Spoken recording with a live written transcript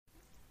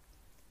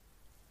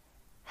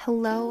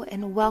Hello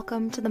and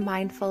welcome to the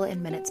Mindful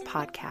in Minutes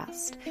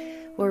podcast,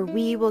 where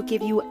we will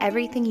give you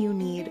everything you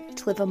need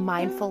to live a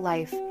mindful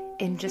life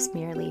in just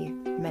merely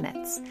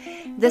minutes.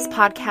 This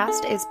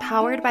podcast is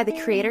powered by the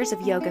creators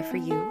of Yoga for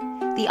You,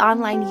 the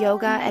online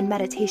yoga and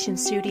meditation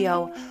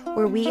studio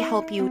where we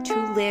help you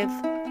to live,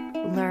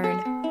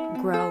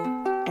 learn, grow,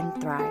 and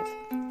thrive.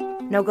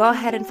 Now go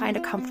ahead and find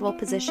a comfortable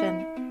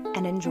position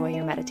and enjoy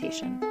your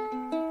meditation.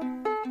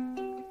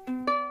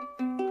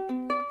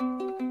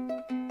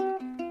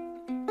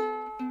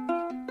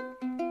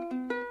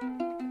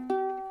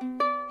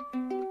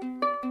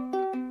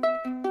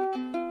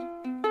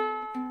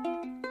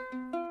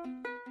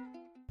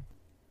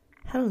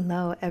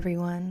 Hello,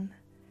 everyone.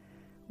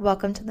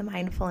 Welcome to the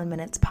Mindful in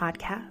Minutes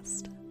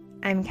podcast.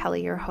 I'm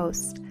Kelly, your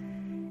host,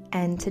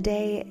 and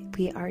today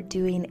we are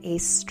doing a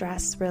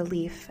stress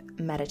relief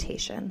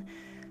meditation.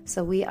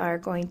 So we are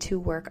going to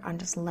work on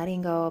just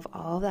letting go of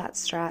all of that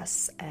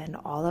stress and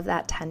all of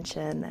that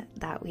tension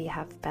that we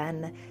have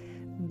been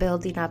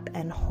building up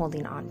and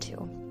holding on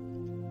to.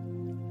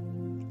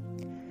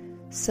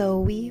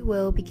 So we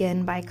will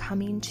begin by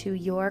coming to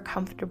your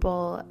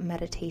comfortable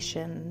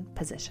meditation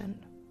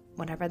position,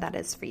 whatever that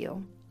is for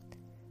you.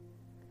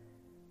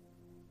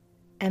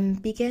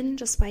 And begin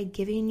just by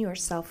giving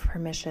yourself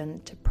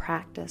permission to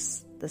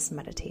practice this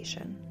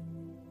meditation.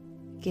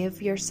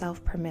 Give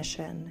yourself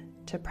permission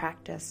to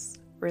practice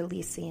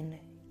releasing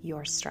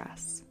your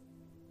stress.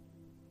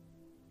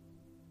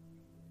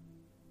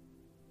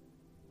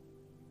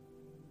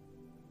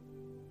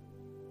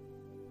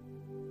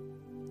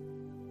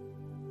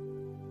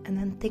 And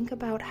then think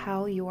about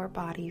how your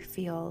body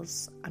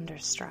feels under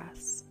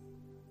stress.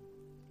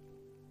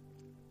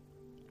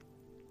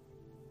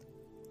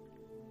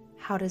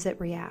 How does it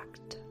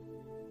react?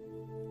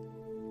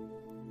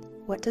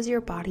 What does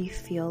your body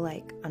feel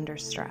like under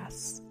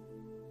stress?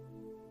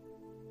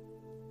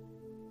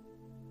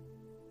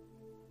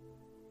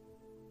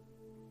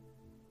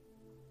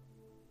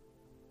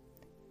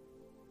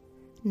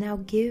 Now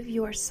give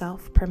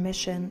yourself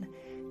permission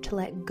to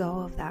let go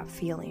of that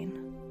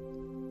feeling.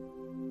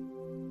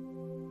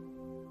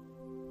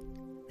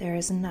 There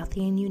is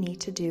nothing you need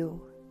to do,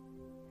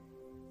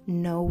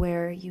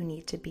 nowhere you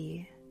need to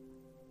be.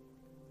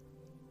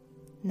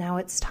 Now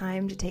it's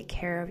time to take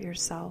care of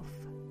yourself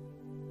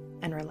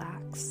and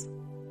relax.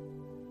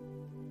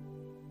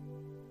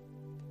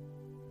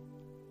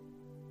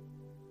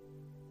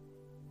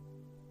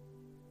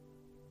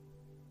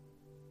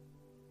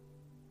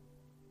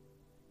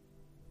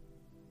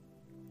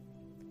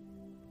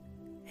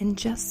 And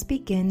just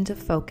begin to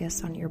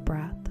focus on your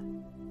breath.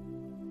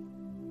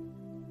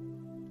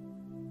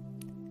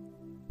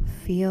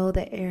 Feel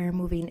the air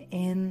moving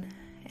in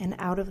and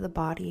out of the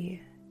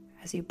body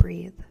as you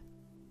breathe.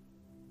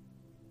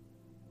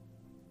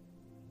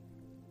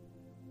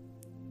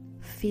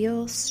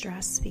 Feel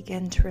stress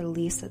begin to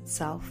release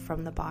itself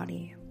from the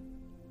body.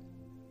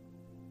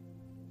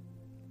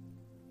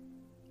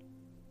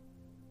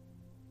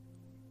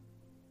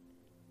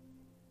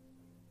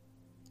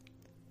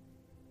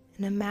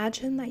 And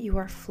imagine that you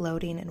are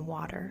floating in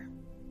water.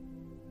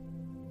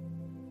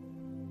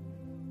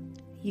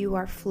 You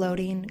are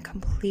floating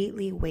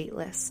completely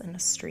weightless in a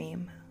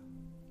stream.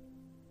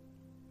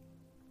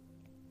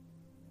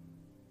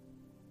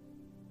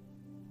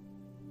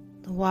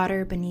 The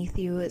water beneath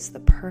you is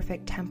the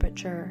perfect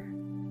temperature.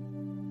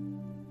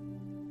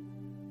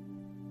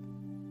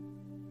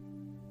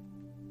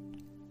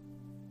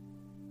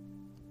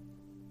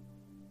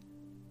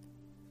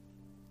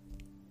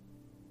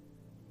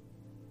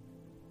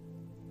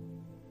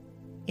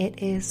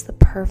 It is the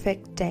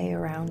perfect day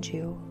around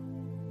you.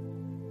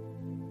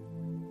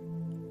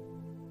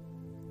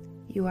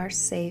 You are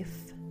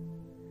safe,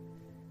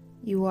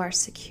 you are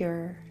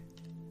secure,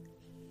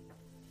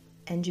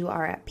 and you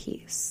are at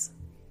peace.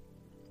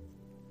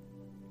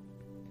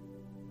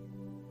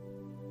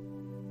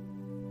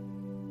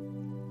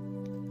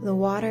 The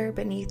water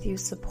beneath you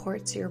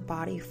supports your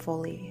body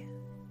fully.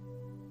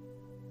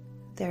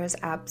 There is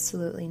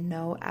absolutely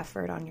no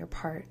effort on your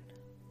part.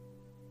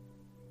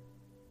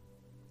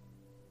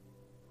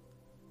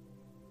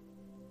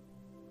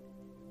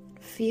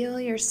 Feel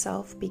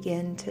yourself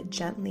begin to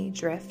gently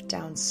drift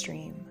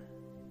downstream.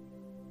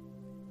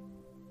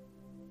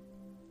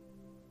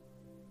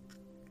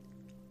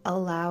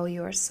 Allow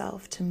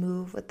yourself to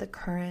move with the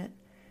current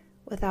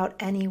without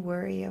any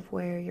worry of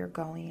where you're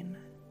going.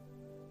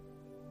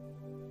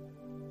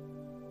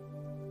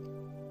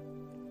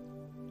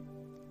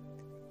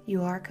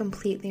 You are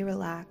completely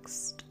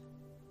relaxed,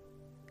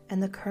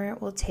 and the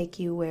current will take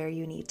you where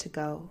you need to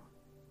go.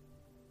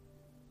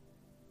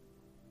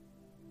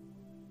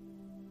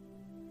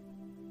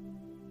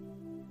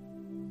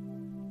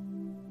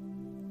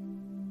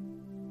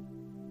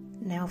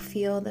 Now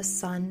feel the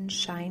sun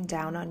shine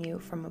down on you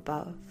from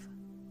above.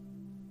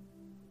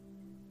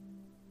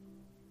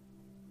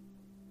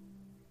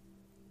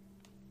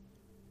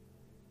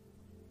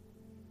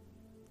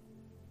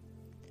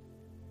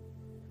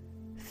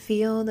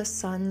 Feel the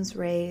sun's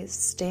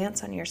rays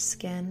dance on your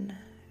skin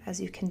as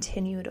you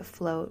continue to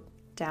float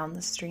down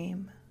the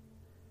stream.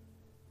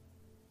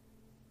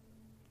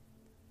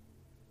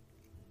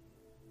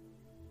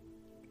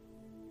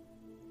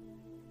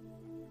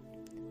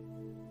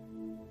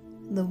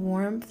 The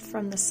warmth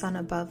from the sun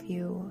above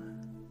you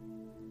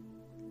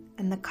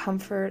and the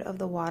comfort of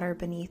the water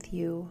beneath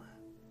you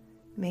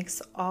makes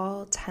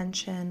all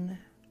tension,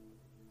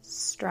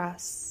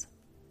 stress,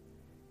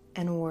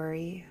 and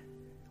worry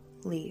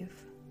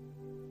leave.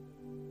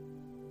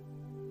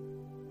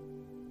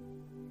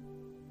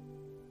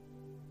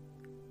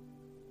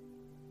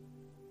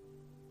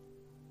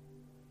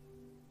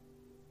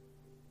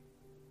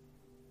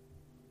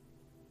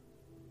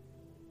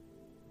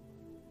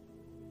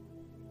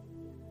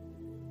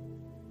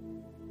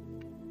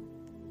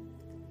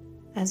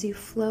 As you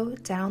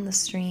float down the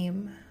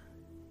stream,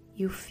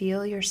 you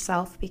feel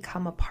yourself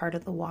become a part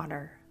of the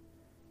water.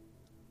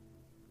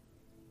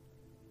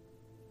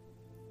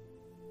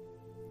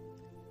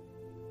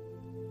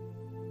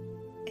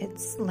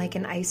 It's like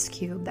an ice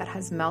cube that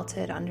has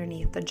melted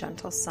underneath the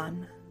gentle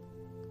sun.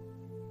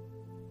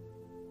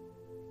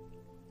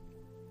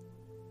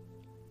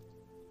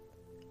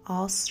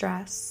 All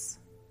stress,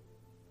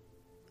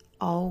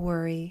 all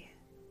worry,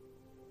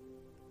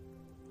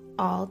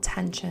 all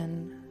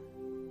tension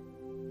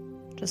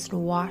just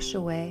wash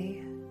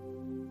away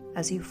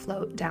as you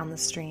float down the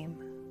stream.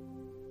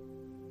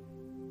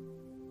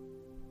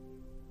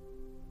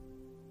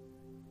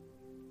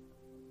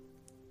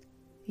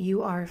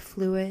 You are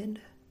fluid,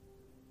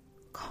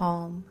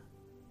 calm,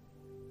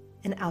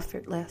 and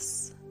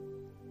effortless,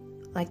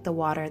 like the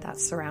water that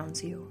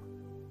surrounds you.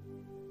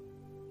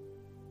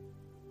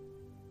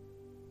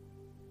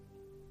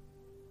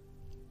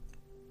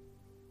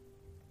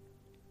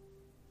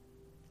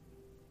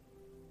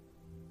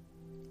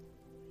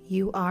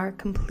 You are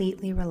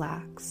completely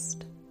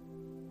relaxed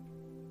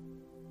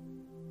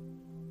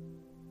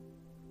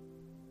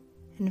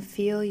and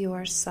feel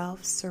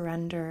yourself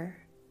surrender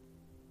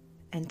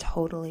and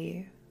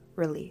totally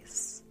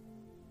release.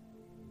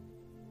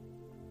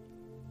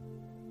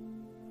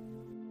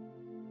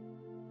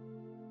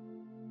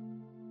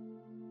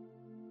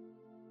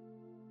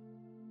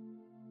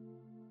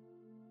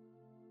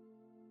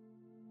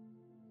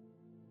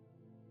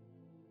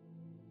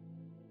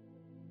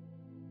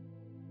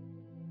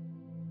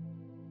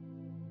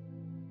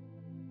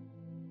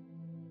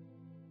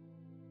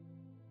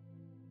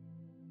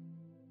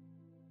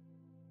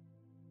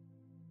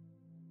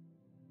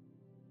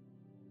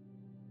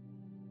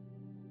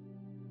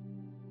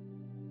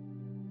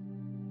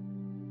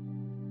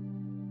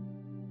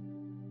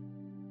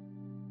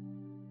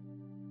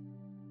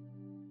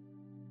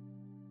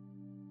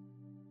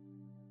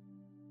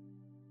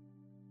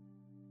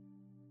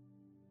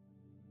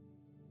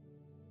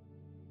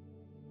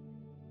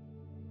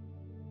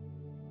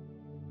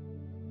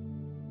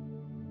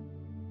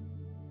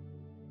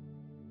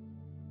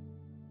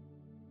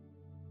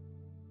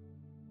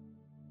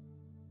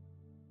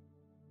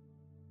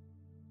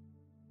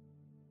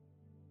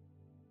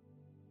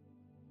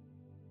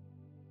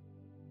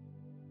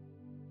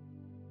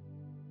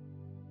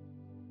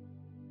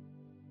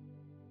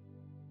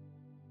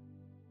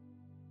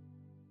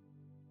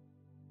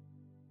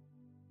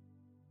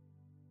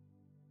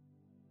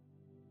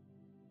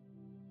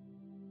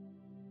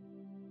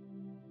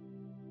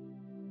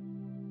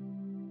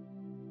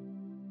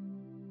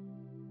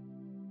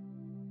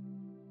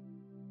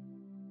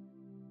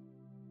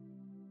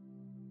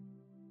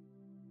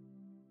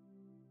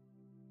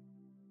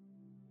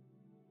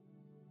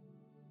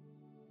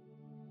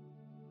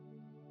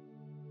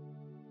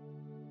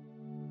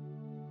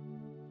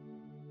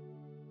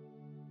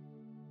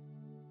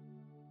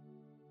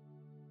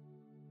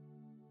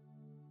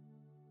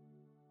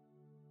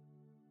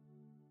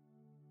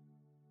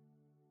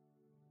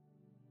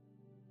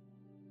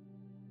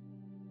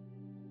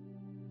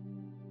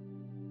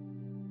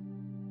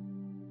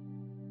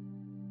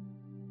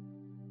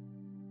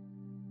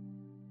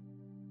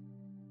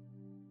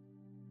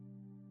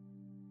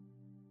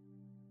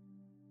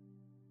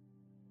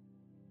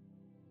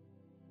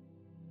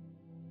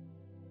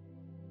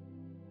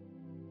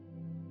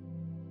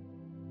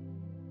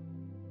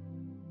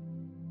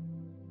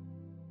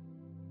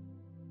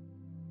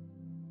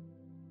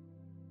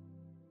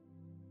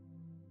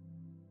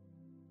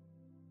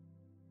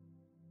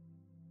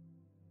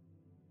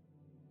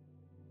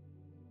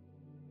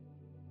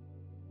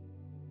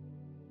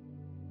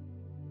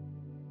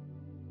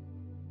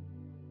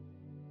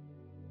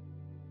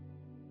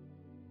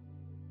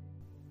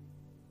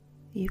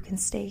 You can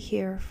stay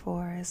here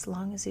for as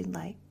long as you'd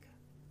like.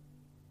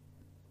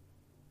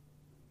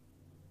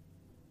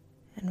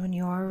 And when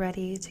you are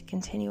ready to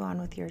continue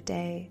on with your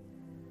day,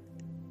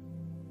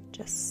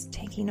 just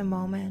taking a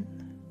moment,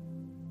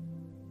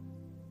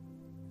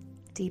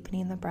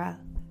 deepening the breath,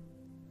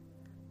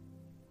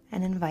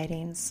 and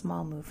inviting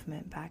small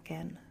movement back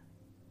in.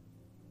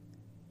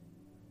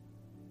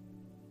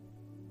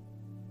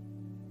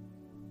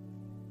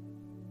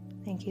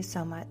 Thank you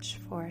so much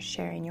for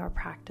sharing your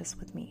practice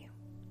with me.